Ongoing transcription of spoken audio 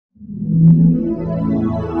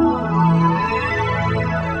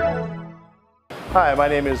Hi, my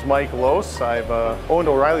name is Mike Lose. I've owned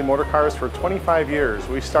O'Reilly Motor Cars for 25 years.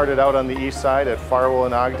 We started out on the east side at Farwell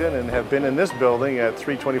and Ogden and have been in this building at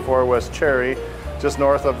 324 West Cherry, just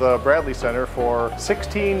north of the Bradley Center, for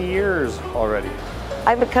 16 years already.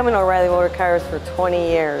 I've been coming to O'Reilly Motor Cars for 20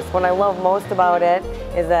 years. What I love most about it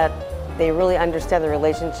is that they really understand the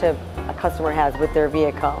relationship a customer has with their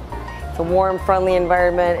vehicle. It's a warm, friendly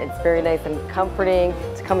environment. It's very nice and comforting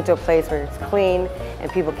to come to a place where it's clean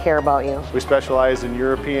and people care about you. We specialize in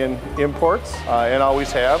European imports and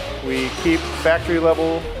always have. We keep factory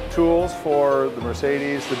level tools for the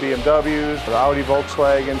Mercedes, the BMWs, the Audi,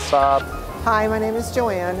 Volkswagen, Saab. Hi, my name is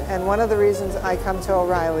Joanne, and one of the reasons I come to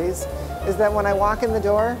O'Reilly's is that when I walk in the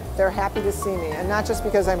door, they're happy to see me. And not just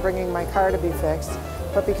because I'm bringing my car to be fixed,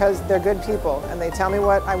 but because they're good people and they tell me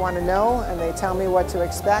what I want to know and they tell me what to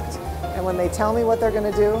expect. And when they tell me what they're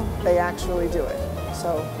going to do, they actually do it.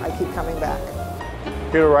 So I keep coming back.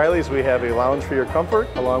 Here at O'Reilly's we have a lounge for your comfort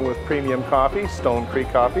along with premium coffee, Stone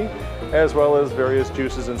Creek coffee, as well as various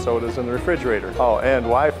juices and sodas in the refrigerator. Oh, and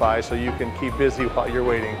Wi-Fi so you can keep busy while you're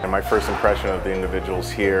waiting. And my first impression of the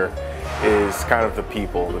individuals here is kind of the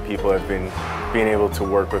people. The people have been being able to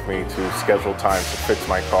work with me to schedule time to fix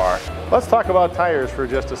my car. Let's talk about tires for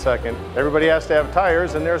just a second. Everybody has to have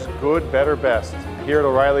tires and there's good, better, best. Here at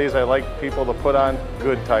O'Reilly's I like people to put on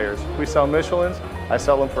good tires. We sell Michelins. I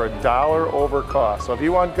sell them for $1 over cost. So if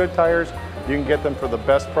you want good tires, you can get them for the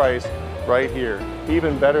best price right here,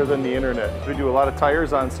 even better than the internet. We do a lot of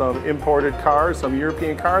tires on some imported cars, some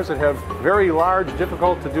European cars that have very large,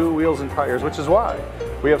 difficult to do wheels and tires, which is why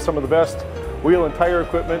we have some of the best wheel and tire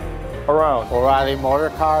equipment around. O'Reilly Motor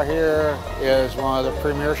Car here is one of the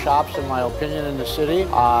premier shops, in my opinion, in the city.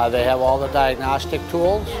 They have all the diagnostic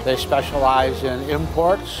tools. They specialize in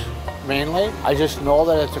imports, mainly. I just know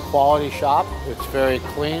that it's a quality shop. It's very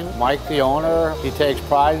clean. Mike, the owner, he takes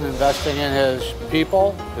pride in investing in his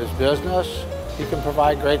people, his business. He can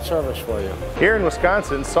provide great service for you. Here in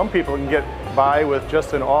Wisconsin, some people can get by with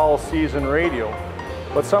just an all-season radio,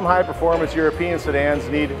 but some high-performance European sedans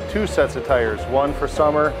need 2 sets of tires, one for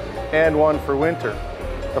summer and one for winter.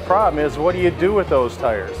 The problem is, what do you do with those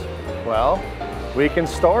tires? Well, we can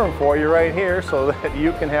store them for you right here so that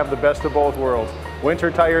you can have the best of both worlds. Winter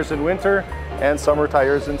tires in winter and summer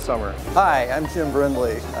tires in summer. Hi, I'm Jim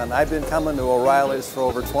Brindley, and I've been coming to O'Reilly's for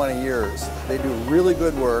over 20 years. They do really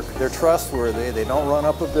good work, they're trustworthy, they don't run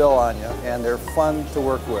up a bill on you, and they're fun to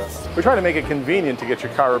work with. We try to make it convenient to get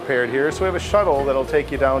your car repaired here, so we have a shuttle that'll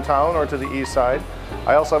take you downtown or to the east side.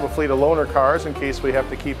 I also have a fleet of loaner cars in case we have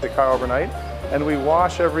to keep the car overnight, and we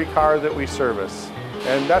wash every car that we service.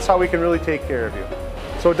 And that's how we can really take care of you.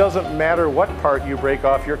 So it doesn't matter what part you break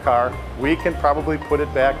off your car, we can probably put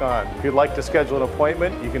it back on. If you'd like to schedule an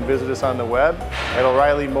appointment, you can visit us on the web at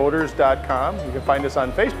O'ReillyMotors.com. You can find us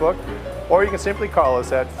on Facebook, or you can simply call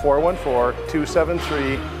us at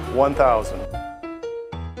 414-273-1000.